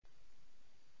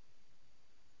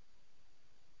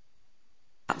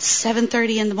about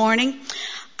 7:30 in the morning.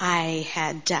 I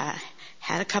had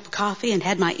had a cup of coffee and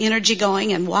had my energy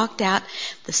going and walked out.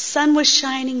 The sun was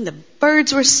shining, the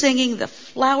birds were singing, the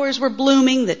flowers were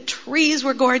blooming, the trees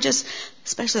were gorgeous,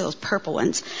 especially those purple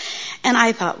ones. And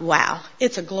I thought, wow,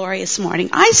 it's a glorious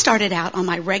morning. I started out on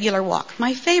my regular walk,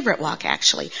 my favorite walk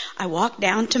actually. I walked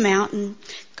down to Mountain,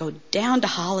 go down to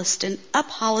Holliston, up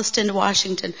Holliston to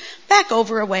Washington, back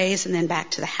over a ways, and then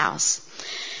back to the house.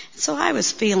 So I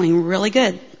was feeling really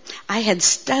good. I had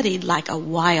studied like a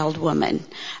wild woman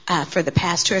for the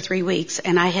past 2 or 3 weeks,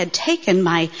 and I had taken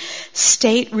my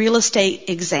state real estate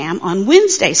exam on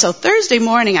Wednesday. So Thursday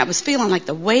morning, I was feeling like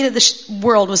the weight of the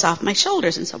world was off my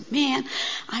shoulders. And so, man,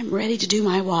 I'm ready to do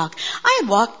my walk. I had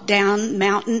walked down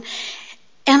Mountain,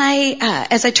 and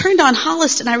as I turned on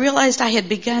Holliston, I realized I had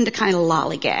begun to kind of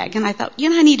lollygag. And I thought,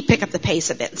 I need to pick up the pace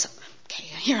a bit. And so, okay,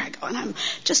 here I go. And I'm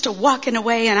just walking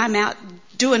away, and I'm out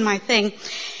doing my thing.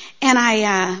 And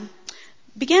I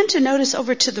began to notice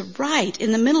over to the right,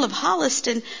 in the middle of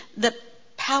Holliston, the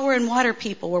power and water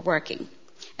people were working.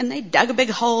 And they dug a big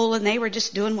hole, and they were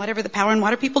just doing whatever the power and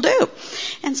water people do.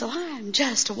 And so I'm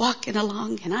just walking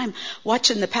along, and I'm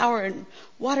watching the power and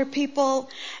water people.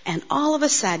 And all of a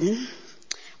sudden,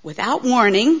 without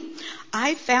warning,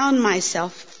 I found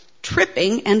myself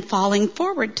tripping and falling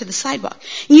forward to the sidewalk.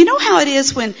 And you know how it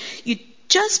is when you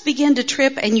just begin to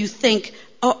trip and you think,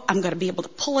 oh, I'm going to be able to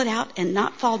pull it out and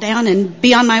not fall down and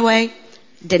be on my way?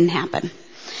 Didn't happen.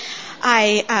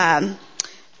 I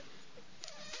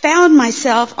found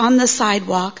myself on the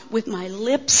sidewalk with my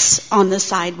lips on the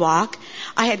sidewalk.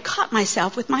 I had caught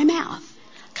myself with my mouth.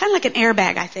 Kind of like an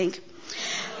airbag, I think.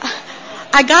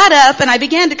 I got up and I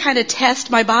began to kind of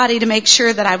test my body to make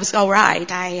sure that I was all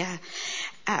right. I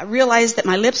realized that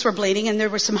my lips were bleeding and there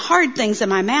were some hard things in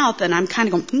my mouth, and I'm kind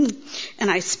of going,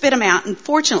 and I spit them out, and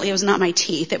fortunately it was not my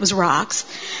teeth, it was rocks.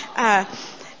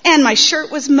 And my shirt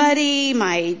was muddy,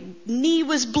 my knee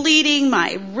was bleeding,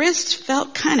 my wrist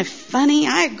felt kind of funny.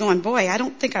 I'm going, boy, I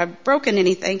don't think I've broken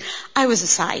anything. I was a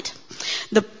sight.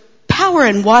 The power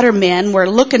and water men were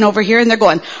looking over here and they're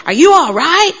going, are you all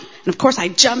right? And of course I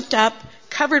jumped up,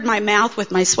 covered my mouth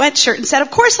with my sweatshirt and said,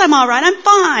 of course I'm all right,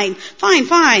 I'm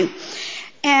fine.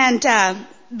 And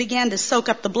began to soak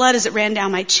up the blood as it ran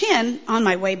down my chin on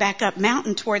my way back up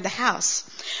Mountain toward the house.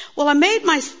 Well, I made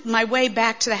my way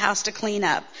back to the house to clean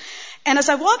up. And as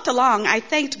I walked along, I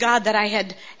thanked God that I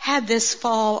had this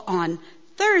fall on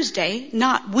Thursday,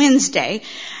 not Wednesday,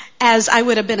 as I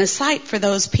would have been a sight for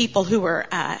those people who were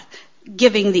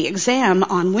giving the exam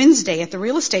on Wednesday at the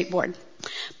real estate board.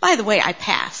 By the way, I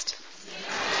passed.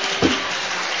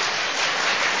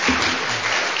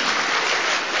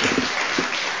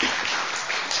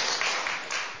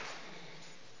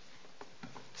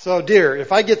 So, dear,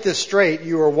 if I get this straight,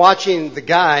 you were watching the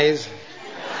guys.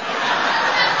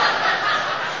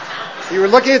 You were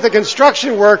looking at the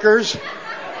construction workers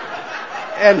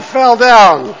and fell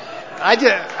down.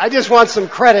 I just want some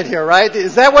credit here, right?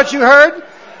 Is that what you heard?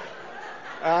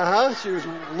 She was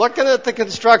looking at the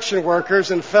construction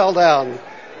workers and fell down.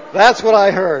 That's what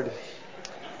I heard.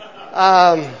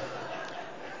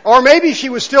 Or maybe she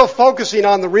was still focusing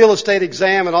on the real estate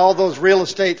exam and all those real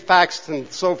estate facts and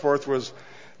so forth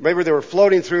maybe they were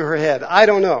floating through her head. I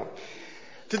don't know.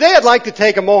 Today I'd like to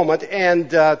take a moment and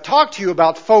talk to you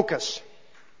about focus,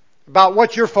 about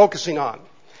what you're focusing on.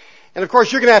 And of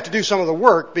course you're going to have to do some of the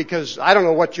work because I don't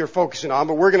know what you're focusing on,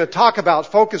 but we're going to talk about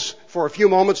focus for a few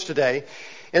moments today.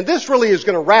 And this really is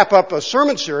going to wrap up a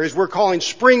sermon series we're calling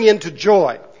Spring into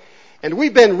Joy. And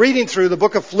we've been reading through the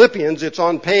book of Philippians. It's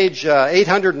on page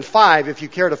 805 if you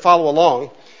care to follow along.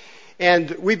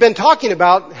 And we've been talking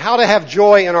about how to have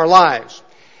joy in our lives.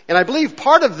 And I believe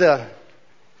part of the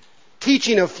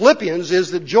teaching of Philippians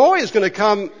is that joy is going to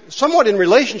come somewhat in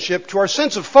relationship to our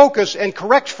sense of focus and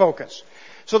correct focus.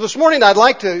 So this morning I'd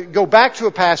like to go back to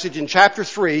a passage in chapter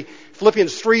 3,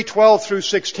 Philippians 3:12 through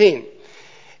 16.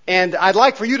 And I'd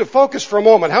like for you to focus for a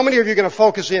moment. How many of you are going to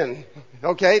focus in?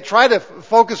 Okay, try to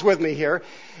focus with me here.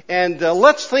 And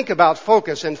let's think about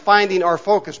focus and finding our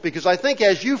focus. Because I think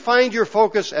as you find your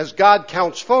focus as God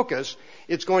counts focus,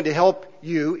 it's going to help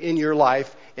you in your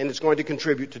life and it's going to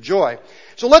contribute to joy.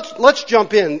 So let's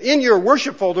jump in. In your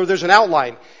worship folder, there's an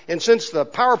outline. And since the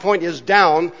PowerPoint is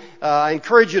down, I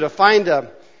encourage you to find an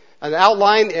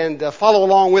outline and follow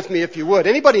along with me if you would.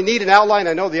 Anybody need an outline?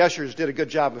 I know the ushers did a good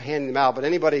job of handing them out, but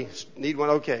anybody need one?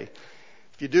 Okay.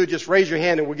 If you do, just raise your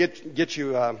hand and we'll get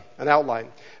you an outline.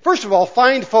 First of all,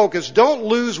 find focus. Don't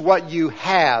lose what you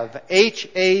have.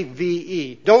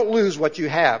 H-A-V-E. Don't lose what you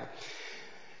have.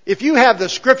 If you have the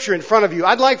scripture in front of you,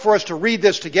 I'd like for us to read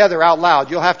this together out loud.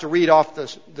 You'll have to read off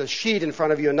the sheet in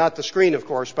front of you and not the screen, of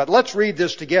course. But let's read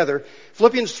this together.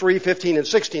 Philippians 3:15 and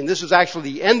 16. This is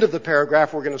actually the end of the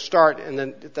paragraph. We're going to start and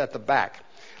then at the back.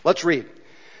 Let's read.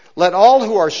 Let all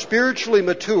who are spiritually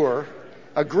mature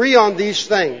agree on these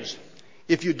things.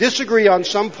 If you disagree on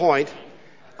some point,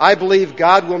 I believe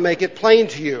God will make it plain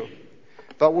to you.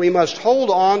 But we must hold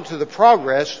on to the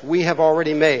progress we have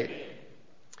already made.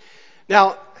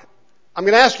 Now, I'm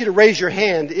going to ask you to raise your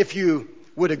hand if you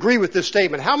would agree with this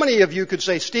statement. How many of you could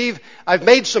say, Steve, I've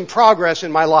made some progress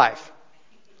in my life?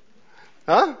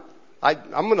 Huh?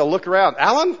 I'm going to look around.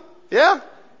 Alan? Yeah?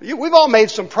 We've all made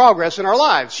some progress in our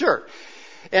lives, sure.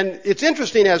 And it's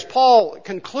interesting, as Paul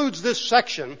concludes this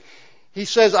section, he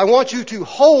says, I want you to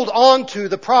hold on to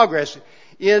the progress.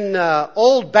 In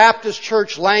old Baptist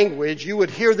church language, you would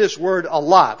hear this word a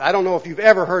lot. I don't know if you've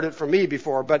ever heard it from me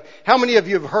before, but how many of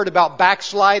you have heard about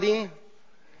backsliding?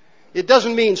 It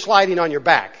doesn't mean sliding on your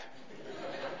back.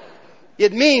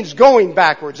 It means going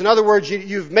backwards. In other words,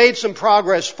 you've made some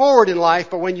progress forward in life,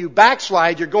 but when you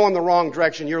backslide, you're going the wrong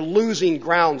direction. You're losing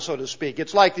ground, so to speak.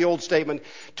 It's like the old statement,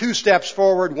 2 steps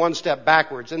forward, 1 step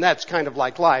backwards, and that's kind of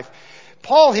like life.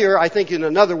 Paul here, I think in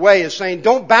another way, is saying,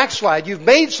 don't backslide. You've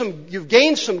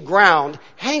gained some ground.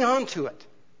 Hang on to it.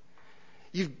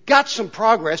 You've got some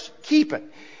progress. Keep it.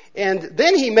 And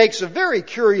then he makes a very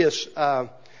curious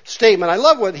statement. I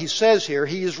love what he says here.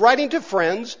 He is writing to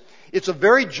friends. It's a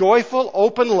very joyful,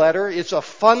 open letter. It's a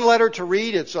fun letter to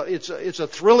read. It's a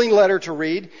thrilling letter to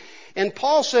read. And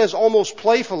Paul says almost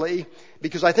playfully,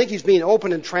 because I think he's being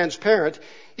open and transparent,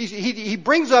 he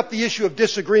brings up the issue of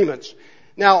disagreements.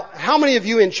 Now, how many of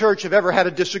you in church have ever had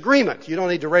a disagreement? You don't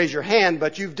need to raise your hand,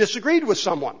 but you've disagreed with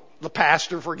someone. The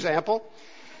pastor, for example.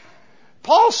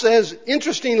 Paul says,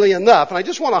 interestingly enough, and I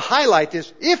just want to highlight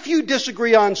this, if you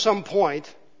disagree on some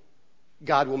point,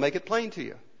 God will make it plain to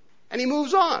you. And he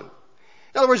moves on.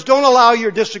 In other words, don't allow your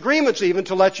disagreements even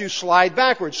to let you slide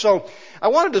backwards. So I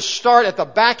wanted to start at the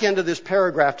back end of this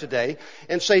paragraph today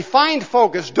and say, find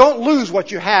focus. Don't lose what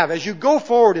you have. As you go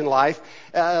forward in life,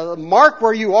 mark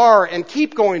where you are and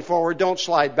keep going forward. Don't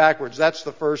slide backwards. That's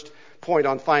the first point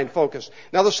on find focus.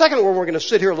 Now the second one, we're going to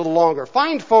sit here a little longer.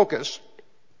 Find focus.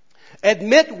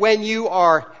 Admit when you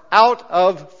are out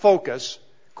of focus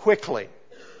quickly.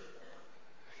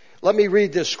 Let me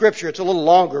read this scripture. It's a little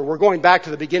longer. We're going back to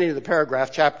the beginning of the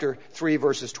paragraph, chapter 3,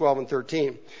 verses 12 and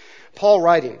 13. Paul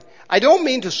writing, I don't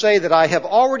mean to say that I have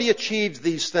already achieved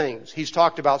these things. He's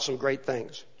talked about some great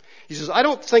things. He says, I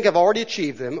don't think I've already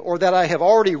achieved them or that I have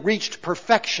already reached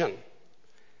perfection.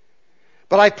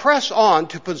 But I press on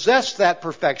to possess that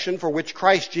perfection for which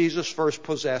Christ Jesus first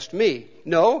possessed me.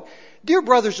 No, dear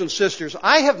brothers and sisters,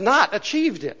 I have not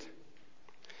achieved it.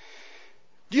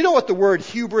 Do you know what the word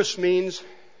hubris means?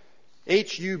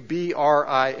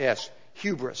 Hubris.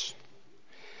 Hubris.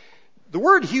 The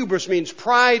word hubris means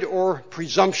pride or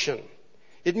presumption.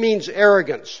 It means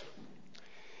arrogance.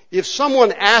 If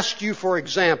someone asked you, for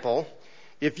example,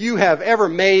 if you have ever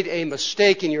made a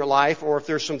mistake in your life, or if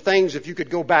there's some things, if you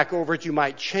could go back over it, you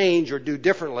might change or do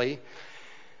differently,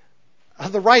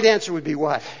 the right answer would be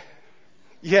what?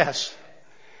 Yes.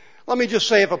 Let me just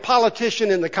say, if a politician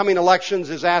in the coming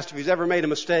elections is asked if he's ever made a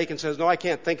mistake and says, no, I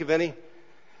can't think of any,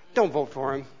 don't vote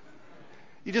for him.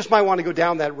 You just might want to go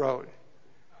down that road.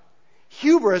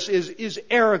 Hubris is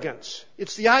arrogance.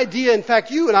 It's the idea, in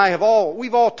fact, you and I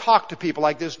we've all talked to people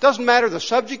like this. Doesn't matter the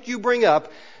subject you bring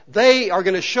up, they are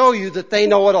going to show you that they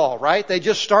know it all, right? They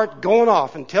just start going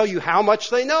off and tell you how much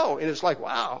they know. And it's like,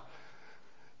 wow,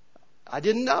 I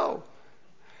didn't know.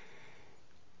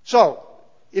 So,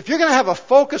 if you're going to have a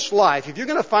focused life, if you're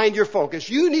going to find your focus,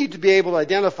 you need to be able to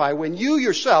identify when you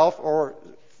yourself, or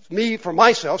me for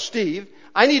myself, Steve,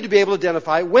 I need to be able to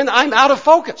identify when I'm out of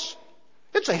focus.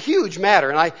 It's a huge matter,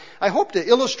 and I hope to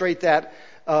illustrate that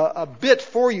a bit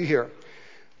for you here.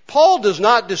 Paul does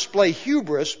not display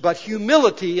hubris, but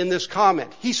humility in this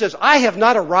comment. He says, I have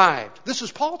not arrived. This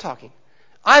is Paul talking.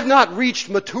 I've not reached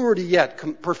maturity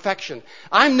yet, perfection.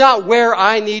 I'm not where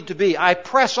I need to be. I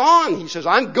press on, he says.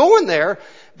 I'm going there,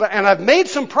 and I've made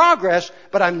some progress,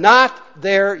 but I'm not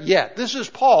there yet. This is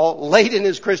Paul late in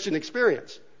his Christian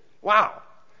experience. Wow.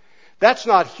 That's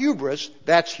not hubris,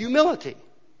 that's humility.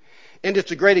 And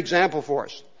it's a great example for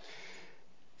us.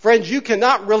 Friends, you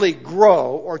cannot really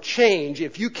grow or change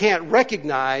if you can't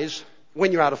recognize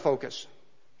when you're out of focus.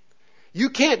 You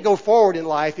can't go forward in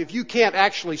life if you can't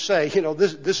actually say,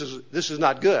 this is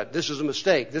not good. This is a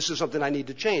mistake. This is something I need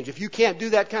to change. If you can't do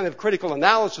that kind of critical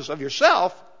analysis of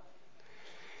yourself,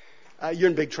 you're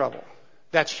in big trouble.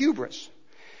 That's hubris.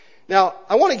 Now,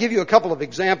 I want to give you a couple of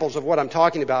examples of what I'm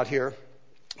talking about here.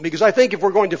 Because I think if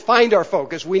we're going to find our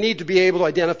focus, we need to be able to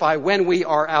identify when we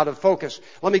are out of focus.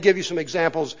 Let me give you some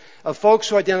examples of folks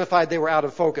who identified they were out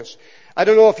of focus. I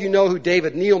don't know if you know who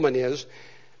David Neilman is,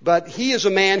 but he is a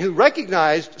man who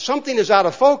recognized something is out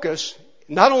of focus.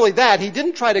 Not only that, he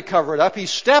didn't try to cover it up. He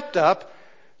stepped up,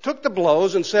 took the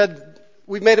blows, and said,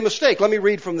 we've made a mistake. Let me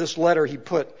read from this letter he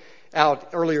put out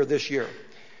earlier this year.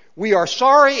 We are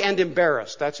sorry and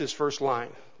embarrassed. That's his first line.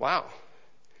 Wow.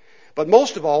 But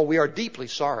most of all, we are deeply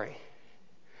sorry.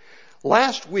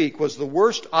 Last week was the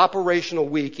worst operational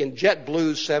week in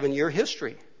JetBlue's 7-year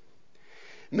history.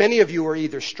 Many of you were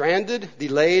either stranded,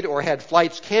 delayed, or had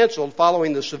flights canceled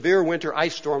following the severe winter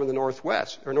ice storm in the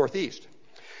northeast.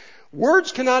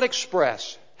 Words cannot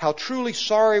express how truly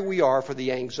sorry we are for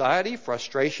the anxiety,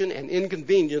 frustration, and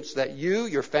inconvenience that you,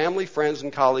 your family, friends,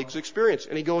 and colleagues experience.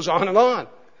 And he goes on and on.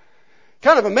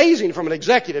 Kind of amazing from an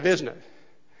executive, isn't it?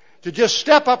 To just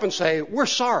step up and say, we're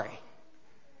sorry.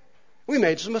 We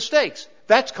made some mistakes.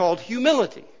 That's called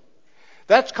humility.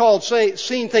 That's called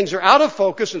seeing things are out of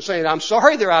focus and saying, I'm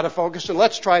sorry they're out of focus, and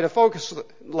let's try to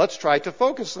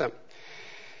focus them.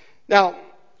 Now,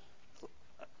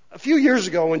 a few years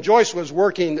ago when Joyce was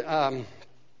working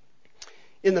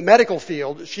in the medical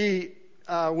field, she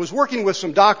was working with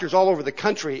some doctors all over the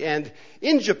country, and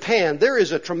in Japan there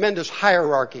is a tremendous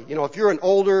hierarchy. You know, if you're an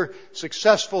older,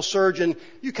 successful surgeon,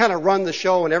 you kind of run the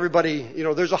show, and everybody, you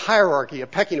know, there's a hierarchy, a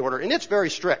pecking order, and it's very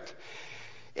strict.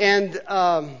 And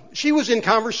she was in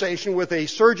conversation with a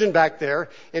surgeon back there,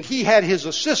 and he had his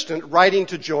assistant writing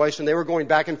to Joyce, and they were going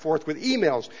back and forth with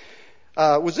emails.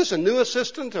 Was this a new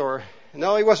assistant or...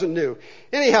 No, he wasn't new.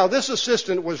 Anyhow, this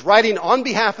assistant was writing on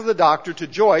behalf of the doctor to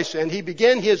Joyce, and he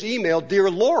began his email, Dear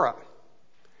Laura.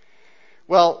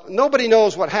 Well, nobody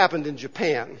knows what happened in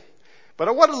Japan,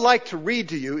 but what I'd like to read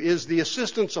to you is the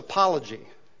assistant's apology.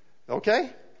 Okay?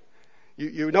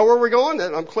 You know where we're going?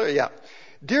 I'm clear, yeah.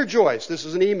 Dear Joyce, this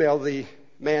is an email the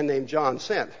man named John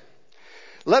sent.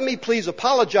 Let me please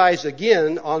apologize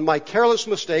again on my careless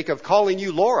mistake of calling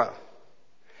you Laura.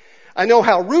 I know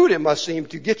how rude it must seem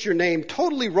to get your name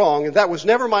totally wrong, and that was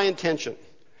never my intention.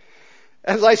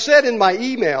 As I said in my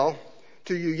email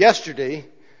to you yesterday,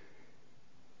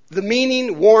 the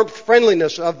meaning, warmth,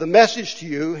 friendliness of the message to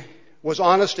you was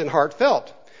honest and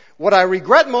heartfelt. What I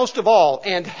regret most of all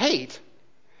and hate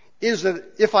is that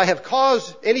if I have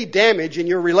caused any damage in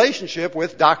your relationship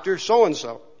with Dr.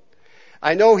 So-and-so.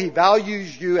 I know he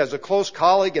values you as a close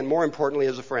colleague and more importantly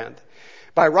as a friend.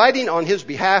 By writing on his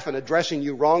behalf and addressing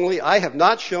you wrongly, I have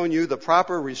not shown you the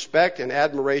proper respect and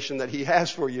admiration that he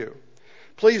has for you.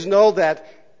 Please know that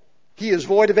he is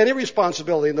void of any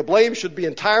responsibility and the blame should be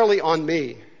entirely on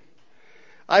me.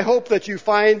 I hope that you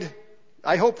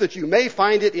may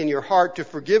find it in your heart to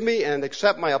forgive me and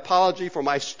accept my apology for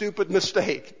my stupid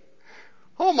mistake.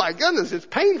 Oh my goodness, it's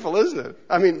painful, isn't it?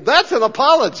 I mean, that's an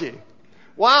apology.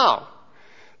 Wow.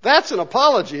 That's an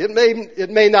apology. It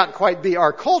may not quite be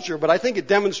our culture, but I think it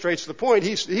demonstrates the point.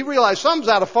 He realized something's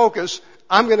out of focus.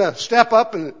 I'm going to step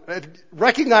up and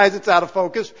recognize it's out of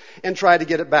focus and try to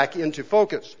get it back into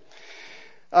focus.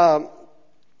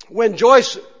 When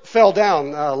Joyce fell down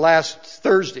last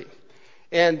Thursday,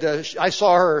 and I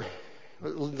saw her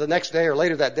the next day or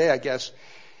later that day, I guess,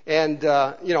 and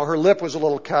her lip was a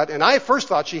little cut, and I first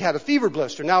thought she had a fever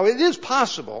blister. Now, it is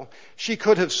possible she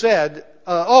could have said,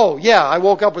 I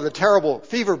woke up with a terrible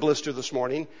fever blister this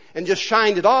morning, and just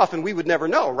shined it off, and we would never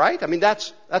know, right? I mean,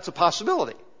 that's a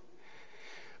possibility.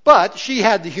 But she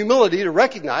had the humility to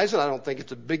recognize, and I don't think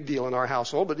it's a big deal in our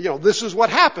household, but this is what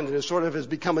happened, and it sort of has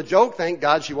become a joke. Thank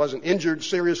God she wasn't injured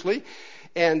seriously,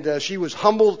 and she was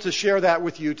humbled to share that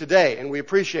with you today, and we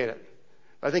appreciate it.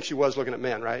 I think she was looking at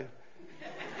men, right?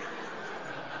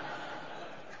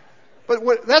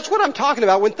 But that's what I'm talking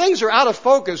about. When things are out of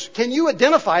focus, can you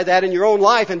identify that in your own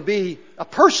life and be a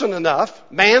person enough,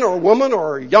 man or woman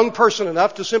or young person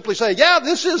enough to simply say, yeah,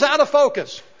 this is out of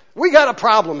focus. We got a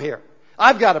problem here.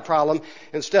 I've got a problem,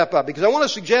 and step up. Because I want to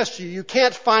suggest to you, you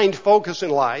can't find focus in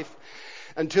life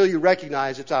until you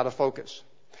recognize it's out of focus.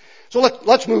 So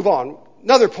let's move on.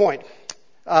 Another point.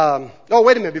 Wait a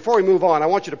minute. Before we move on, I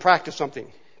want you to practice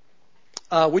something.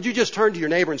 Would you just turn to your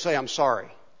neighbor and say, I'm sorry?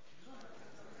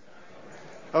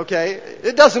 Okay?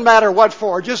 It doesn't matter what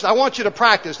for. I want you to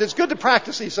practice. It's good to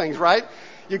practice these things, right?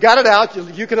 You got it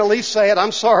out. You can at least say it.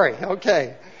 I'm sorry.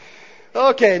 Okay.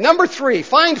 Okay. Number 3,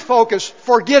 find focus,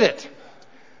 forget it.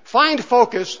 Find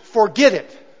focus, forget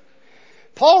it.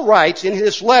 Paul writes in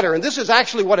his letter, and this is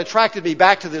actually what attracted me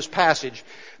back to this passage.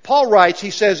 Paul writes,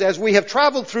 he says, as we have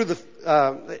traveled through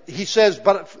he says,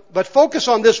 but focus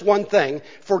on this one thing,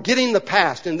 forgetting the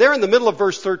past. And there in the middle of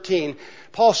verse 13,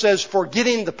 Paul says,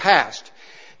 forgetting the past.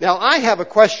 Now, I have a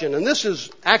question, and this is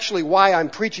actually why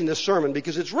I'm preaching this sermon,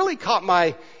 because it's really caught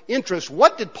my interest.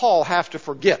 What did Paul have to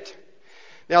forget?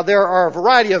 Now, there are a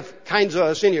variety of kinds of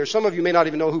us in here. Some of you may not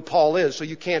even know who Paul is, so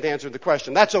you can't answer the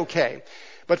question. That's okay.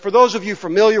 But for those of you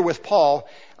familiar with Paul,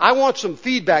 I want some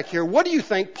feedback here. What do you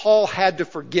think Paul had to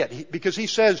forget? Because he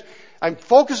says, I'm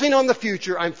focusing on the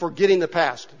future, I'm forgetting the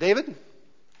past. David?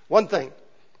 One thing.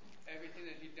 Everything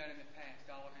that he'd done in the past,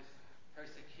 all of his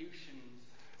persecutions.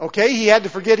 Okay, he had to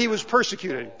forget he was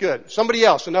persecuted. Good. Somebody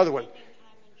else, another one.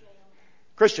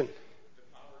 Christian.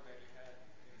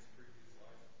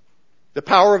 The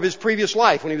power of his previous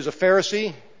life when he was a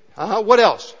Pharisee. What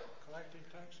else?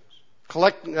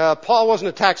 Collecting taxes. Paul wasn't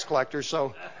a tax collector,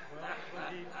 so.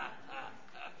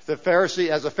 As a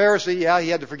Pharisee, yeah, he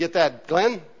had to forget that.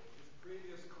 Glenn?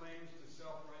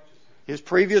 His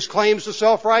previous claims to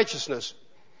self-righteousness.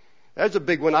 That's a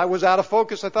big one. I was out of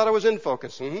focus. I thought I was in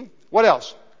focus. Mm-hmm. What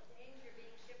else?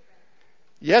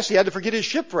 Yes, he had to forget his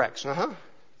shipwrecks.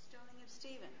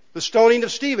 The stoning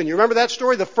of Stephen. You remember that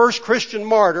story? The first Christian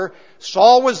martyr.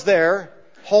 Saul was there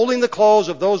holding the clothes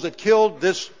of those that killed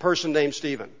this person named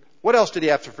Stephen. What else did he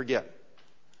have to forget?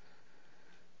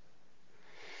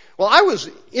 Well, I was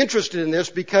interested in this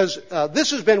because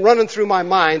this has been running through my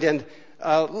mind, and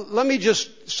let me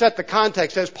just set the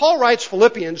context. As Paul writes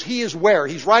Philippians, he is where?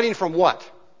 He's writing from what?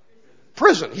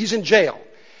 Prison. He's in jail.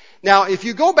 Now, if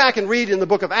you go back and read in the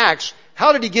book of Acts,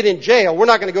 how did he get in jail? We're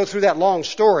not going to go through that long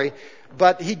story,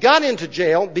 but he got into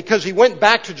jail because he went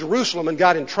back to Jerusalem and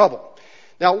got in trouble.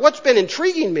 Now, what's been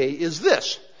intriguing me is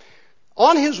this.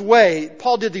 On his way,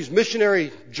 Paul did these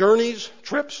missionary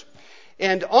trips,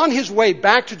 and on his way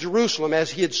back to Jerusalem, as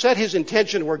he had set his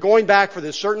intention, we're going back for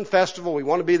this certain festival, we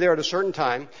want to be there at a certain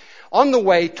time. On the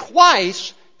way,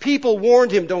 twice, people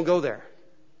warned him, don't go there.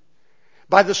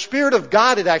 By the Spirit of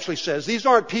God, it actually says, these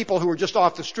aren't people who were just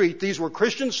off the street. These were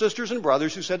Christian sisters and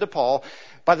brothers who said to Paul,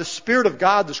 by the Spirit of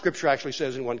God, the Scripture actually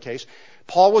says in one case,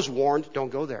 Paul was warned,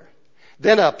 don't go there.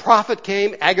 Then a prophet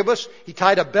came, Agabus. He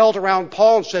tied a belt around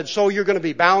Paul and said, so you're going to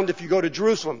be bound if you go to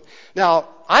Jerusalem. Now,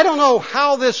 I don't know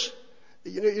how this,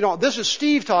 this is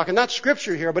Steve talking, not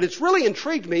Scripture here, but it's really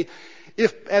intrigued me.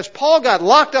 If, as Paul got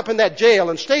locked up in that jail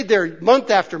and stayed there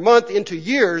month after month into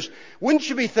years, wouldn't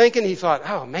you be thinking, he thought,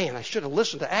 oh man, I should have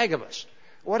listened to Agabus.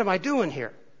 What am I doing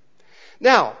here?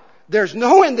 Now, there's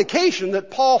no indication that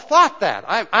Paul thought that.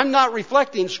 I'm not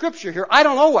reflecting Scripture here. I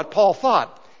don't know what Paul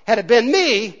thought. Had it been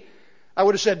me, I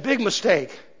would have said, big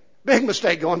mistake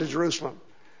going to Jerusalem.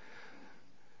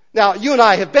 Now, you and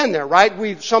I have been there, right?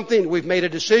 We've made a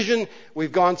decision,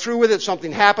 we've gone through with it,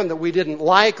 something happened that we didn't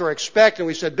like or expect, and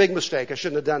we said, big mistake, I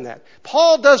shouldn't have done that.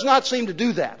 Paul does not seem to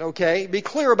do that, okay? Be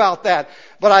clear about that.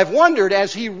 But I've wondered,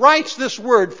 as he writes this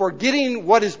word, forgetting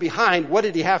what is behind, what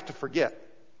did he have to forget?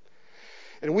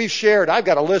 And I've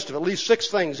got a list of at least 6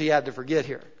 things he had to forget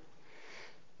here.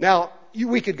 Now,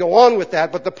 we could go on with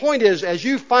that, but the point is, as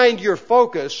you find your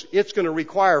focus, it's going to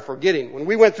require forgetting. When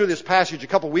we went through this passage a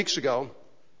couple weeks ago,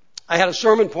 I had a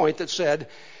sermon point that said,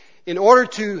 in order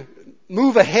to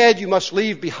move ahead, you must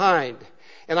leave behind.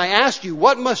 And I asked you,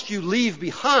 what must you leave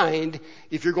behind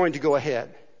if you're going to go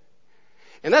ahead?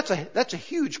 And that's a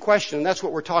huge question, and that's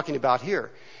what we're talking about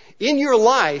here. In your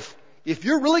life, if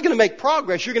you're really going to make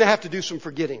progress, you're going to have to do some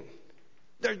forgetting.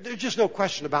 There's just no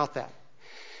question about that.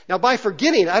 Now, by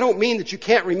forgetting, I don't mean that you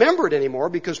can't remember it anymore,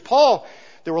 because Paul,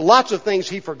 there were lots of things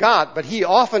he forgot, but he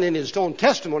often in his own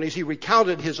testimonies, he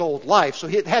recounted his old life, so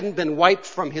it hadn't been wiped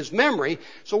from his memory.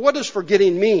 So what does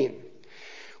forgetting mean?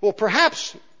 Well,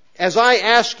 perhaps as I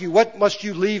ask you, what must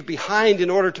you leave behind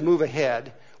in order to move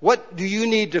ahead? What do you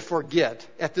need to forget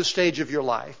at this stage of your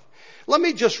life? Let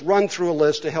me just run through a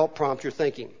list to help prompt your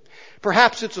thinking.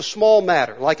 Perhaps it's a small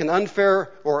matter, like an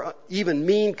unfair or even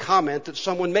mean comment that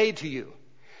someone made to you.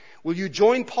 Will you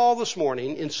join Paul this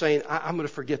morning in saying, I'm going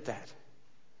to forget that?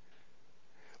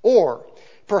 Or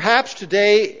perhaps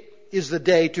today is the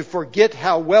day to forget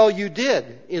how well you did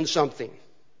in something,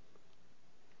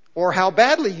 or how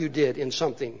badly you did in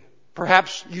something.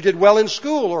 Perhaps you did well in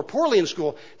school or poorly in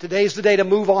school. Today's the day to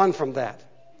move on from that.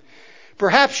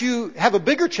 Perhaps you have a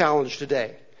bigger challenge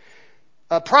today.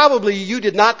 Probably you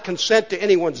did not consent to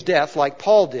anyone's death like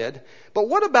Paul did, but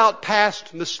what about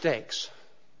past mistakes?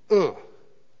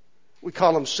 We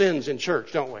call them sins in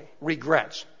church, don't we?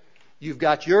 Regrets. You've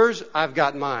got yours, I've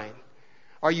got mine.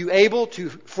 Are you able to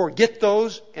forget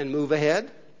those and move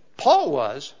ahead? Paul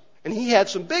was, and he had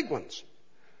some big ones.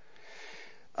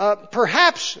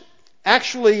 Perhaps,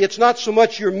 actually, it's not so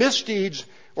much your misdeeds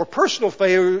or personal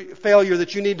failure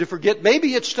that you need to forget.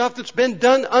 Maybe it's stuff that's been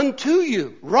done unto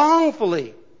you,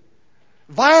 wrongfully,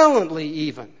 violently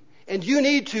even. And you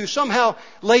need to somehow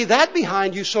lay that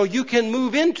behind you so you can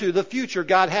move into the future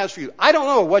God has for you. I don't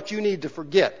know what you need to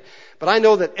forget, but I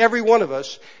know that every one of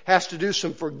us has to do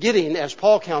some forgetting, as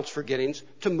Paul counts forgettings,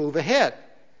 to move ahead.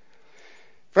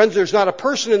 Friends, there's not a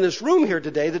person in this room here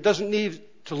today that doesn't need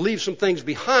to leave some things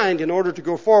behind in order to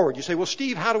go forward. You say, well,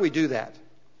 Steve, how do we do that?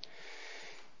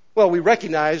 Well, we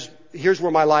recognize here's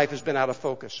where my life has been out of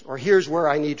focus, or here's where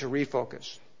I need to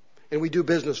refocus. And we do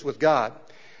business with God.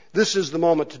 This is the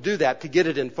moment to do that, to get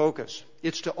it in focus.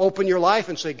 It's to open your life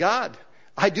and say, God,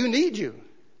 I do need you.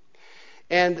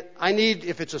 And I need,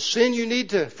 if it's a sin you need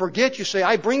to forget, you say,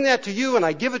 I bring that to you and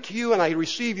I give it to you and I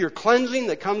receive your cleansing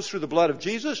that comes through the blood of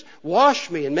Jesus. Wash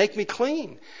me and make me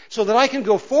clean so that I can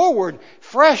go forward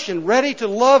fresh and ready to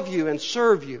love you and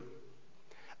serve you.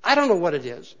 I don't know what it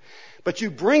is, but you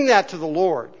bring that to the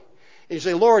Lord. And you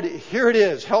say, Lord, here it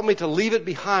is. Help me to leave it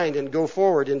behind and go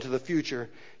forward into the future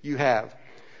you have.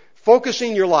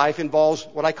 Focusing your life involves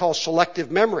what I call selective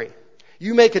memory.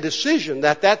 You make a decision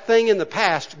that that thing in the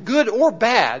past, good or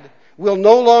bad, will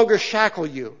no longer shackle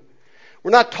you.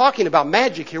 We're not talking about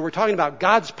magic here. We're talking about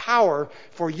God's power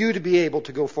for you to be able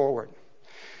to go forward.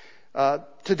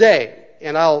 Today,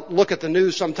 and I'll look at the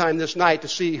news sometime this night to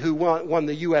see who won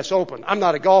the U.S. Open. I'm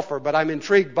not a golfer, but I'm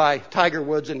intrigued by Tiger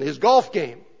Woods and his golf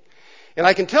game. And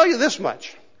I can tell you this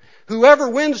much. Whoever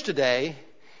wins today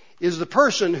is the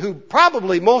person who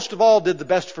probably most of all did the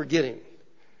best forgetting.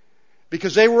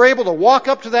 Because they were able to walk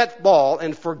up to that ball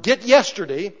and forget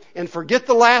yesterday and forget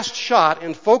the last shot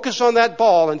and focus on that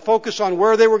ball and focus on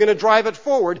where they were going to drive it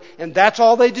forward, and that's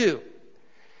all they do.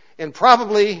 And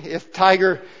probably if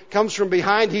Tiger comes from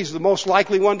behind, he's the most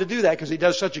likely one to do that because he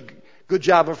does such a good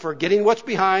job of forgetting what's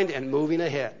behind and moving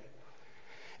ahead.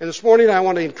 And this morning I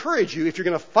want to encourage you, if you're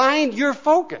going to find your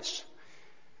focus,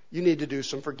 you need to do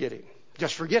some forgetting.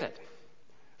 Just forget it.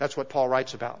 That's what Paul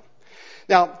writes about.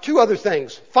 Now, two other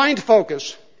things. Find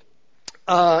focus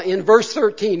in verse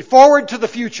 13. Forward to the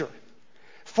future.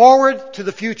 Forward to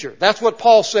the future. That's what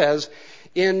Paul says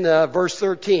in verse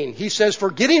 13. He says,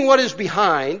 forgetting what is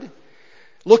behind,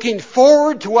 looking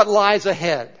forward to what lies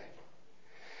ahead.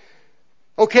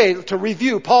 Okay, to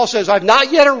review, Paul says, I've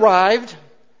not yet arrived.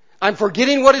 I'm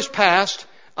forgetting what is past.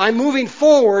 I'm moving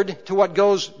forward to what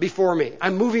goes before me.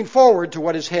 I'm moving forward to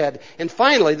what is ahead. And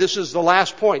finally, this is the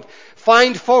last point.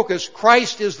 Find focus.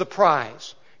 Christ is the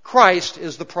prize. Christ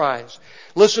is the prize.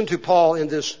 Listen to Paul in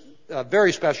this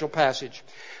very special passage.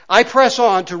 I press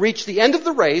on to reach the end of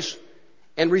the race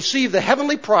and receive the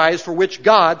heavenly prize for which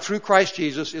God, through Christ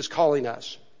Jesus, is calling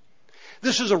us.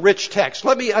 This is a rich text.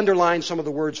 Let me underline some of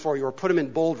the words for you or put them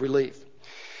in bold relief.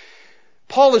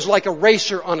 Paul is like a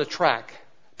racer on a track.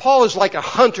 Paul is like a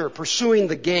hunter pursuing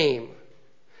the game.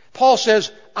 Paul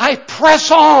says, I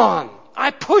press on. I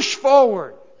push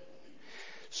forward.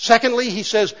 Secondly, he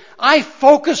says, I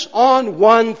focus on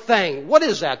one thing. What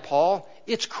is that, Paul?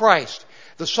 It's Christ.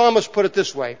 The psalmist put it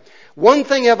this way. One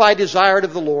thing have I desired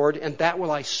of the Lord, and that will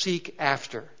I seek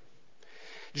after.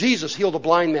 Jesus healed a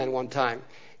blind man one time.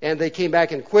 And they came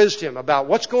back and quizzed him about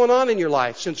what's going on in your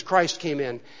life since Christ came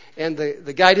in. And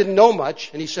the guy didn't know much.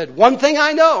 And he said, one thing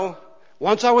I know.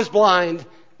 Once I was blind,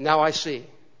 now I see.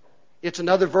 It's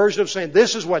another version of saying,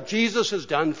 this is what Jesus has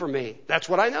done for me. That's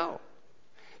what I know.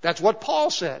 That's what Paul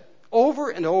said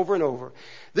over and over and over.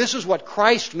 This is what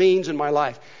Christ means in my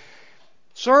life.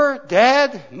 Sir,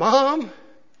 Dad, Mom,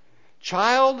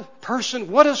 child,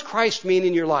 person, what does Christ mean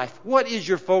in your life? What is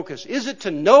your focus? Is it to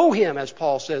know Him, as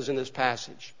Paul says in this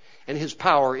passage, and His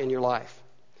power in your life?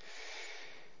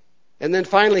 And then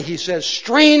finally he says,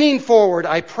 straining forward,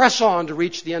 I press on to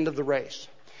reach the end of the race.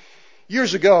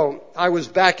 Years ago, I was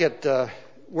back at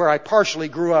where I partially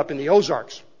grew up in the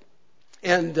Ozarks.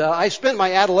 And I spent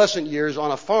my adolescent years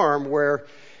on a farm where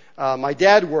my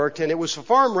dad worked, and it was a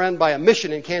farm run by a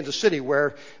mission in Kansas City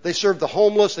where they served the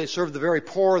homeless, they served the very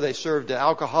poor, they served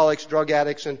alcoholics, drug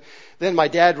addicts, and then my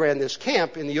dad ran this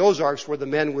camp in the Ozarks where the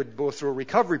men would go through a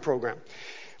recovery program.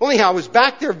 Anyhow, I was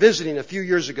back there visiting a few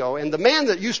years ago, and the man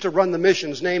that used to run the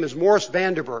mission's name is Morris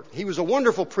Vanderburg. He was a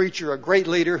wonderful preacher, a great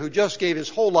leader who just gave his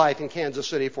whole life in Kansas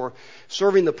City for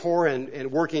serving the poor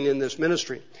and working in this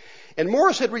ministry. And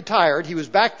Morris had retired. He was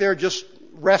back there just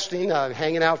resting,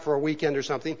 hanging out for a weekend or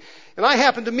something. And I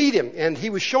happened to meet him, and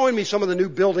he was showing me some of the new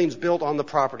buildings built on the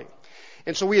property.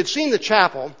 And so we had seen the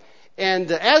chapel.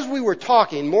 And as we were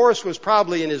talking, Morris was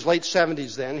probably in his late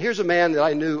 70s then. Here's a man that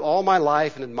I knew all my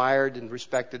life and admired and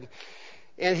respected.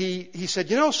 And he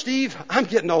said, you know, Steve, I'm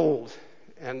getting old.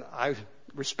 And I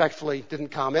respectfully didn't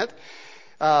comment.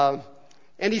 And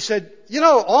he said, you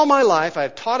know, all my life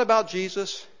I've taught about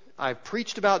Jesus. I've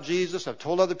preached about Jesus. I've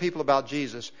told other people about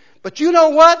Jesus. But you know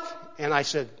what? And I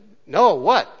said, no,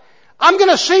 what? I'm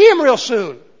going to see him real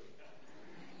soon.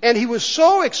 And he was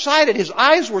so excited. His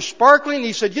eyes were sparkling.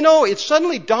 He said, it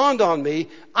suddenly dawned on me,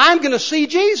 I'm going to see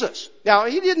Jesus. Now,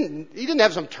 he didn't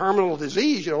have some terminal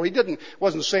disease, he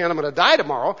wasn't saying I'm going to die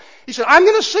tomorrow. He said, I'm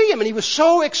going to see him. And he was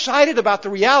so excited about the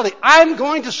reality, I'm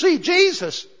going to see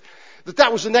Jesus,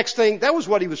 that was the next thing. That was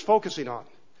what he was focusing on.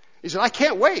 He said, I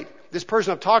can't wait. This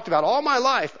person I've talked about all my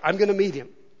life, I'm going to meet him.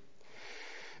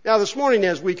 Now, this morning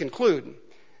as we conclude,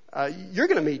 you're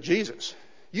going to meet Jesus.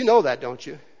 You know that, don't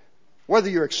you? Whether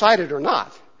you're excited or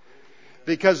not.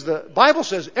 Because the Bible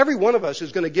says every one of us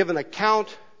is going to give an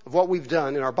account of what we've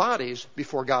done in our bodies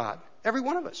before God. Every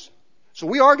one of us. So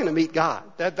we are going to meet God.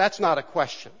 That's not a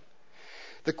question.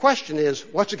 The question is,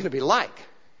 what's it going to be like?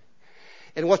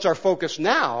 And what's our focus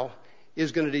now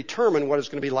is going to determine what it's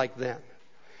going to be like then.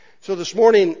 So this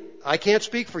morning, I can't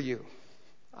speak for you.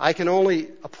 I can only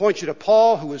point you to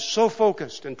Paul, who was so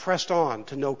focused and pressed on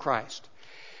to know Christ.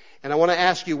 And I want to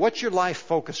ask you, what's your life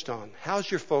focused on? How's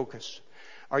your focus?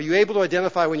 Are you able to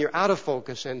identify when you're out of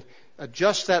focus and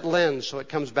adjust that lens so it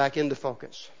comes back into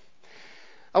focus?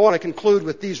 I want to conclude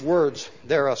with these words.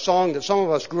 They're a song that some of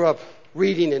us grew up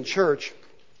reading in church.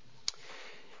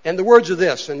 And the words are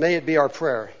this, and may it be our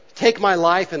prayer. Take my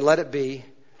life and let it be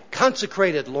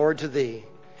consecrated, Lord, to Thee.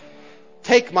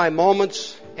 Take my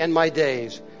moments and my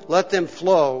days. Let them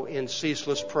flow in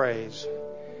ceaseless praise.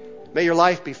 May your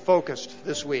life be focused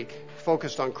this week,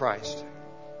 focused on Christ.